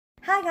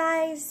Hi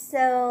guys,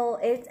 so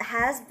it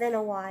has been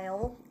a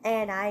while,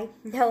 and I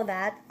know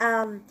that.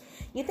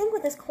 You'd think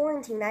with this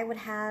quarantine I would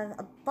have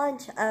a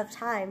bunch of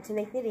time to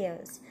make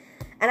videos.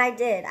 And I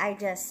did, I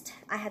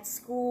had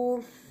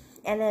school,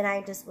 and then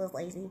I just was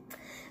lazy.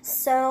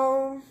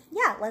 So,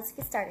 yeah, let's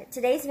get started.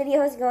 Today's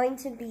video is going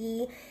to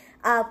be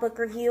a book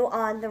review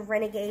on the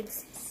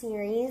Renagades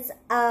series.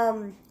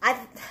 I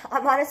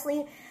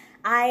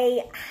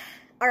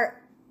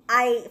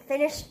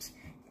finished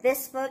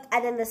this book,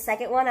 and then the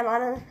second one,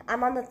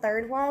 I'm on the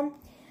third one.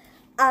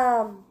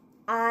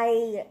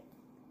 I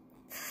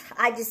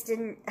just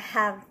didn't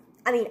have,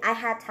 I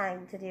had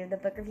time to do the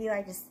book review,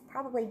 I just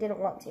probably didn't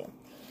want to.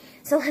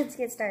 So let's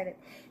get started.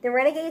 The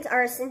Renagades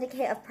are a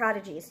syndicate of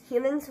prodigies,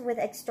 humans with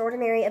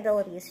extraordinary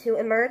abilities, who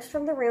emerged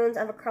from the ruins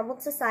of a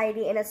crumbled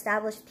society and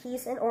established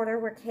peace and order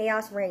where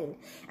chaos reigned.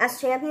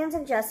 As champions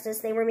of justice,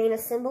 they remain a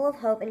symbol of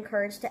hope and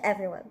courage to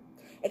everyone,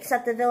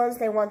 except the villains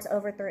they once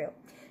overthrew.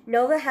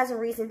 Nova has a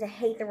reason to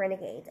hate the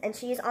Renegades, and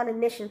she is on a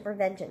mission for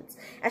vengeance.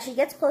 As she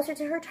gets closer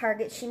to her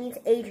target, she meets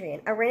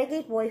Adrian, a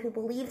renegade boy who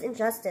believes in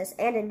justice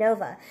and in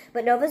Nova,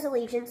 but Nova's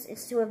allegiance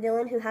is to a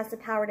villain who has the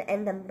power to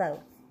end them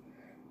both.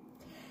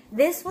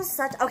 This was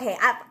such... Okay,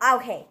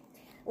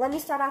 let me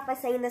start off by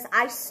saying this.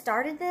 I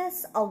started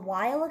this a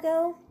while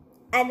ago,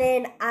 and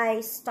then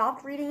I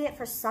stopped reading it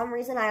for some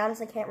reason. I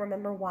honestly can't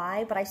remember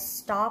why, but I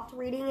stopped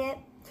reading it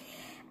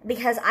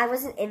because I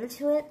wasn't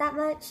into it that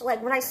much.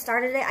 Like, when I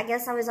started it, I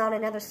guess I was on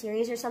another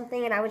series or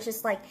something, and I was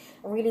just, like,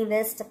 reading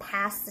this to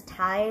pass the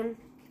time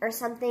or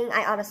something.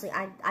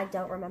 I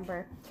don't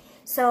remember.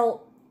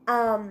 So,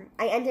 I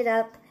ended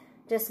up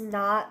just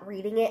not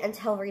reading it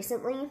until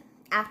recently,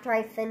 after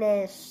I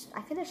finished,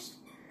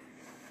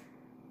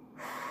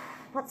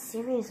 what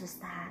series was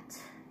that?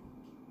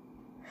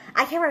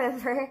 I can't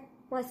remember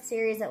what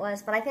series it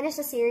was, but I finished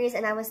a series,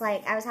 and I was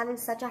having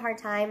such a hard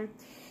time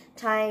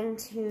trying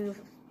to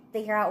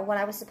figure out what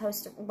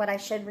I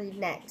should read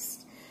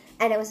next.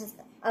 And it was just,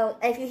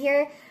 if you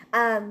hear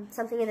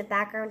something in the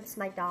background, it's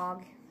my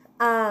dog.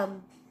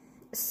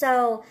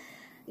 So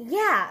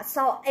yeah,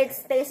 so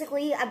it's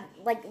basically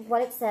like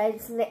what it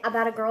says,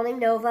 about a girl named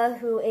Nova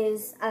who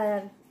is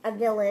a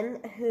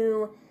villain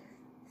who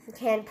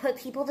can put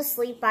people to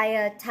sleep by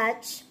a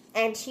touch,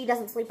 and she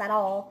doesn't sleep at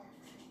all.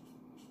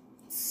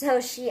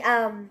 So she's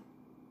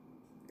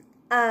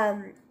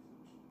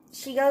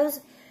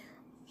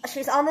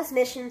on this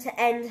mission to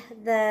end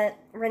the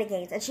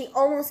Renegades, and she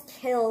almost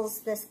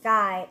kills this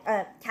guy,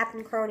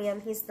 Captain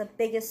Cronium. He's the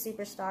biggest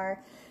superstar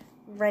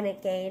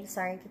renegade.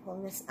 Sorry, I keep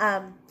holding this,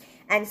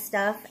 and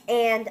stuff.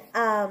 And,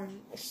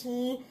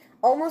 she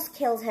almost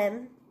kills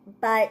him,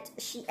 but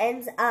she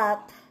ends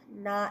up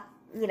not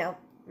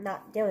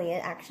doing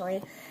it,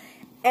 actually.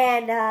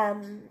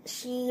 And,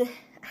 she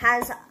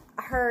has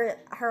her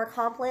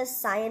accomplice,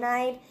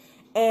 Cyanide,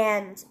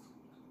 and,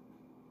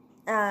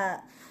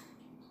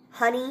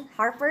 Honey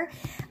Harper,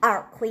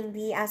 or Queen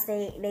Bee as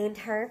they named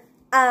her,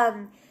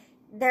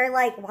 they're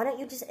like, why don't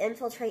you just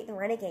infiltrate the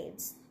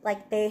Renegades?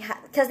 Like,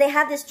 because they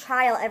have this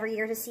trial every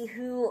year to see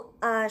who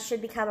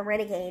should become a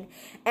renegade,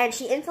 and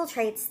she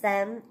infiltrates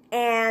them,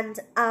 and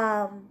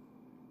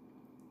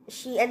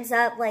she ends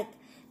up, like,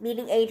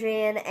 meeting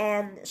Adrian,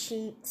 and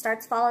she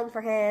starts falling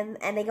for him,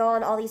 and they go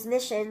on all these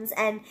missions,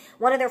 and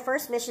one of their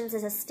first missions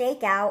is a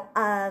stakeout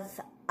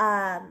of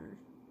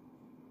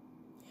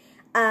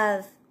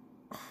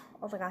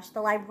oh my gosh, the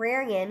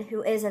librarian,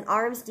 who is an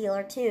arms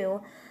dealer too,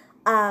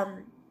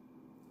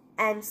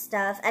 and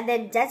stuff. And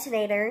then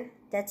Detonator,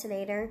 what's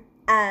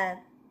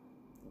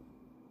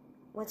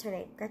her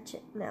name?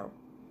 Gretchen? No.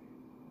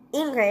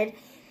 Ingrid,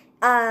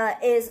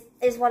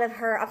 is one of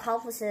her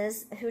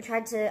accomplices who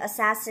tried to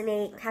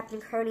assassinate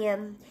Captain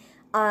Cronium,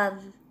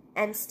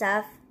 and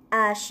stuff.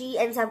 She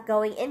ends up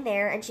going in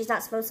there, and she's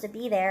not supposed to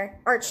be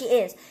there. Or she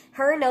is.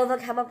 Her and Nova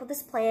come up with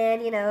this plan,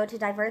 to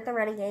divert the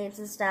Renegades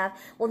and stuff.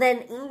 Well,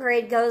 then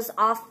Ingrid goes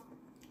off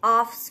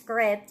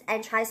script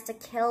and tries to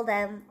kill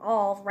them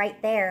all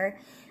right there.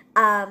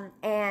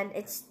 And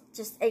it's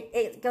just,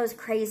 it goes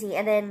crazy.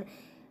 And then,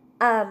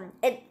 at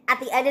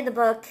the end of the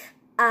book,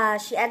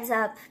 she ends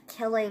up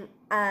killing,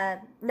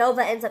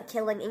 Nova ends up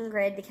killing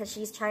Ingrid because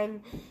she's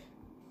trying...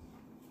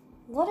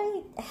 What are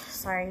you...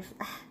 Sorry.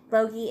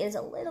 Bogey is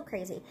a little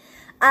crazy.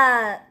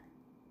 Oh,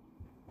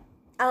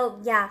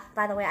 yeah,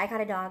 by the way, I got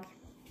a dog.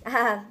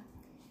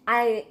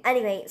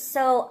 Anyway,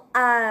 so,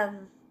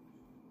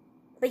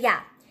 but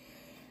yeah.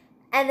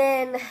 And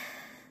then,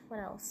 what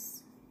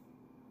else?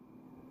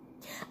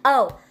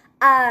 Oh,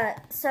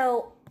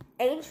 so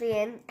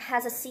Adrian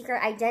has a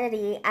secret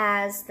identity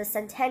as the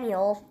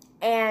Centennial,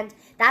 and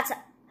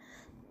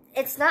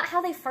it's not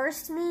how they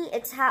first meet,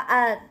 it's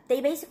how,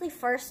 they basically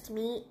first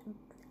meet,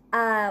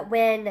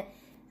 when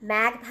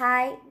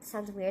Magpie,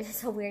 sounds weird,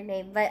 it's a weird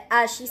name, but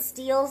she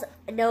steals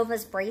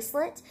Nova's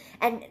bracelet,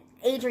 and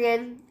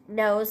Adrian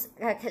knows,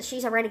 because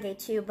she's a renegade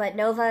too, but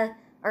Nova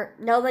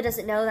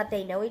doesn't know that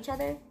they know each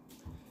other,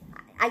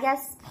 I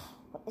guess.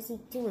 What is he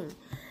doing?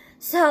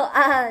 So,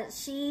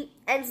 she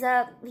ends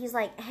up, he's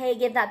like, hey,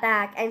 give that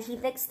back. And he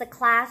fixed the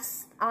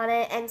clasps on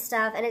it and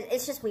stuff. And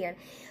it's just weird.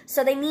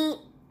 So they meet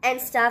and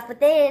stuff. But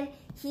then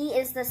he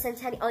is the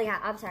Centennial. Oh, yeah,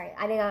 I'm sorry.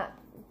 I did not.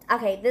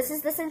 Okay, this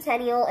is the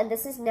Centennial. And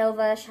this is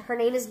Nova. Her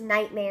name is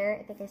Nightmare.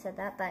 I think I said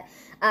that. But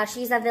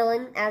she's a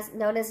villain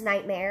known as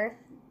Nightmare.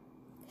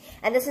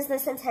 And this is the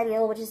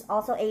Centennial, which is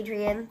also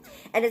Adrian.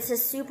 And it's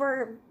his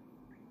superpower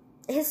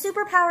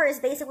is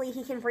basically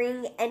he can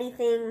bring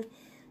anything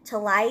to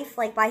life,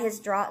 like by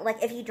his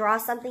like if he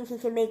draws something, he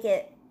can make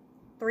it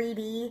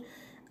 3D,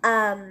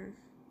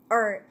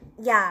 or,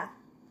 yeah,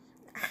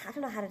 I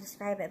don't know how to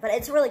describe it, but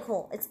it's really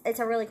cool. It's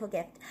a really cool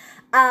gift.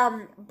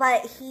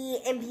 But he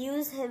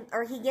imbues him,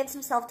 or he gives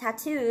himself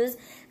tattoos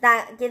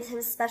that gives him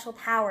special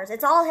powers.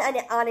 It's all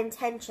on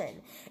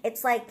intention.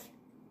 It's like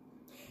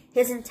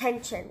his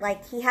intention.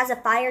 Like, he has a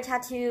fire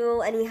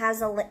tattoo, and he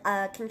has a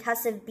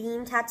concussive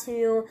beam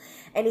tattoo,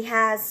 and he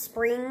has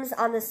springs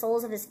on the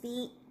soles of his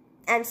feet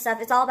and stuff.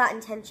 It's all about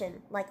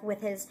intention, like,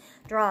 with his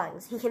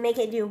drawings. He can make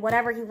it do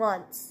whatever he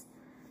wants.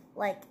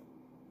 Like,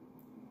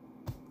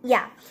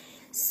 yeah.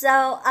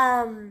 So,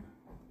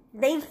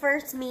 they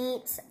first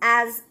meet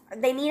as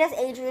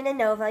Adrian and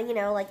Nova, you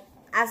know, like,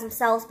 as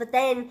themselves, but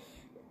then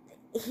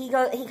he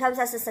comes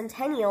as a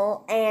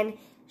Centennial, and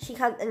she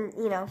comes, and,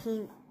 you know,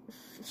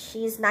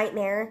 she's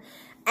Nightmare,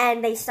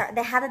 and they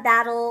have a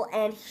battle,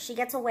 and she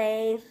gets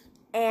away,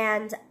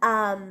 and,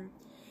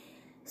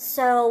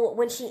 so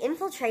when she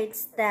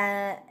infiltrates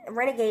the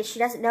Renegades, she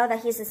doesn't know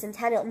that he's the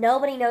Centennial.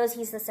 Nobody knows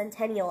he's the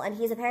Centennial, and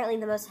he's apparently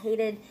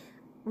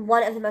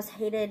one of the most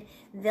hated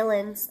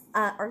villains,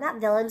 or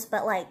not villains,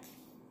 but like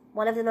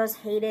one of the most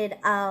hated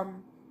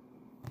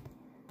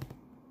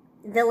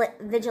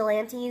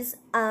vigilantes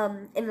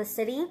in the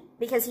city,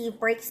 because he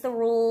breaks the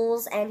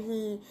rules and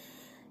he,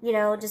 you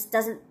know, just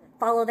doesn't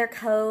follow their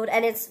code.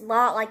 And it's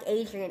not like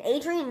Adrian.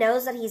 Adrian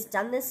knows that he's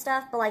done this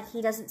stuff, but like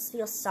he doesn't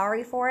feel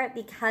sorry for it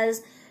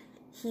because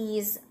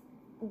he's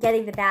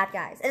getting the bad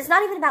guys. And it's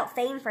not even about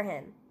fame for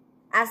him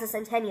as a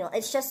Centennial.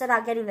 It's just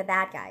about getting the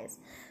bad guys.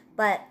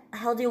 But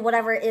he'll do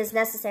whatever is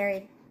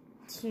necessary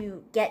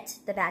to get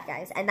the bad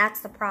guys. And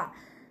that's the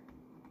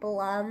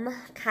problem.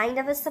 Kind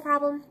of is the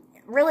problem.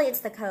 Really,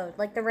 it's the code.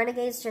 Like, the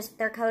Renegades, just,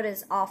 their code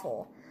is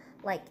awful.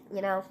 Like,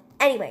 you know.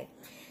 Anyway.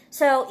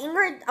 So,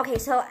 Ingrid, okay,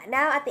 so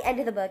now at the end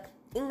of the book,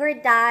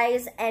 Ingrid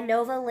dies and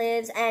Nova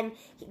lives, and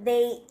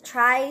they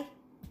try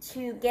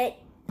to get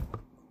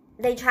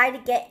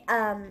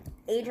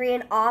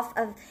Adrian off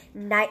of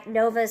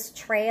Nova's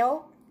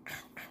trail.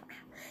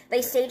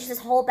 They stage this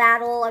whole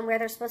battle on where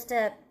they're supposed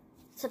to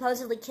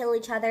supposedly kill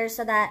each other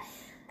so that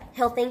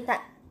he'll think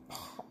that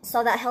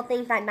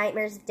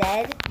Nightmare's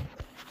dead.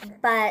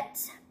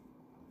 But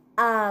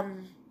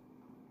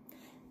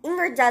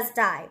Ingrid does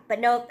die, but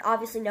no,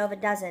 obviously Nova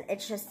doesn't.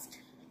 It's just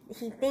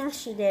he thinks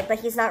she did,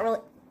 but he's not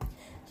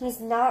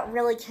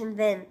really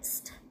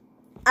convinced.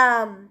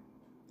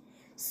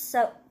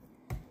 So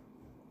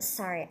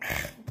sorry.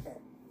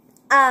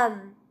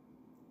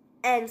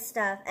 And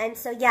stuff. And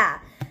so, yeah.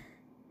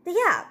 But,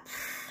 yeah.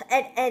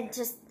 And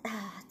just,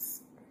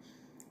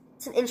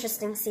 it's an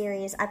interesting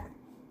series.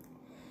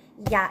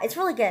 Yeah, it's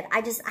really good.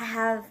 I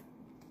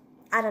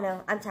don't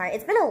know. I'm sorry.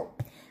 It's been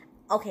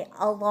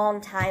a long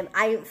time.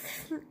 I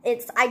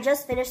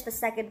just finished the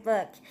second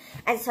book.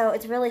 And so,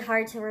 it's really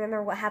hard to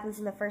remember what happens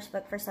in the first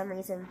book for some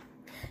reason.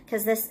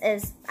 Because this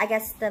is, I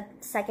guess the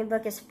second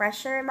book is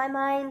fresher in my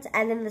mind.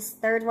 And then this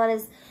third one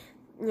is,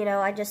 you know,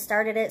 I just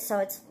started it, so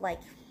it's like,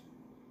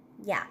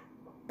 yeah.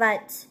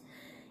 But,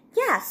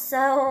 yeah,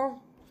 so,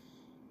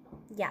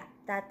 yeah,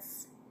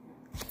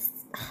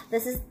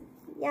 this is,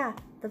 yeah,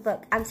 the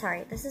book. I'm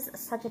sorry, this is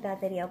such a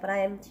bad video, but I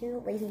am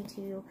too lazy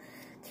to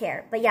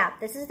care. But, yeah,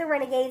 this is the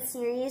Renegades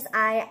series.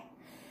 I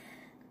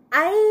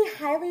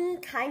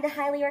kind of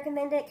highly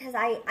recommend it, because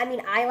I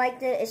mean, I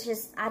liked it. It's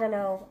just, I don't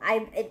know,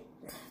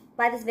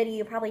 by this video,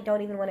 you probably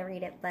don't even want to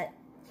read it, but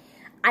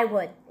I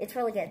would. It's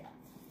really good.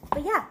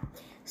 But, yeah.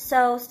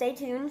 So, stay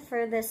tuned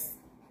for the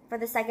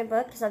second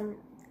book, because I'm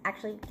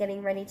actually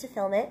getting ready to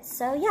film it.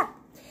 So, yeah.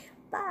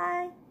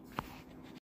 Bye.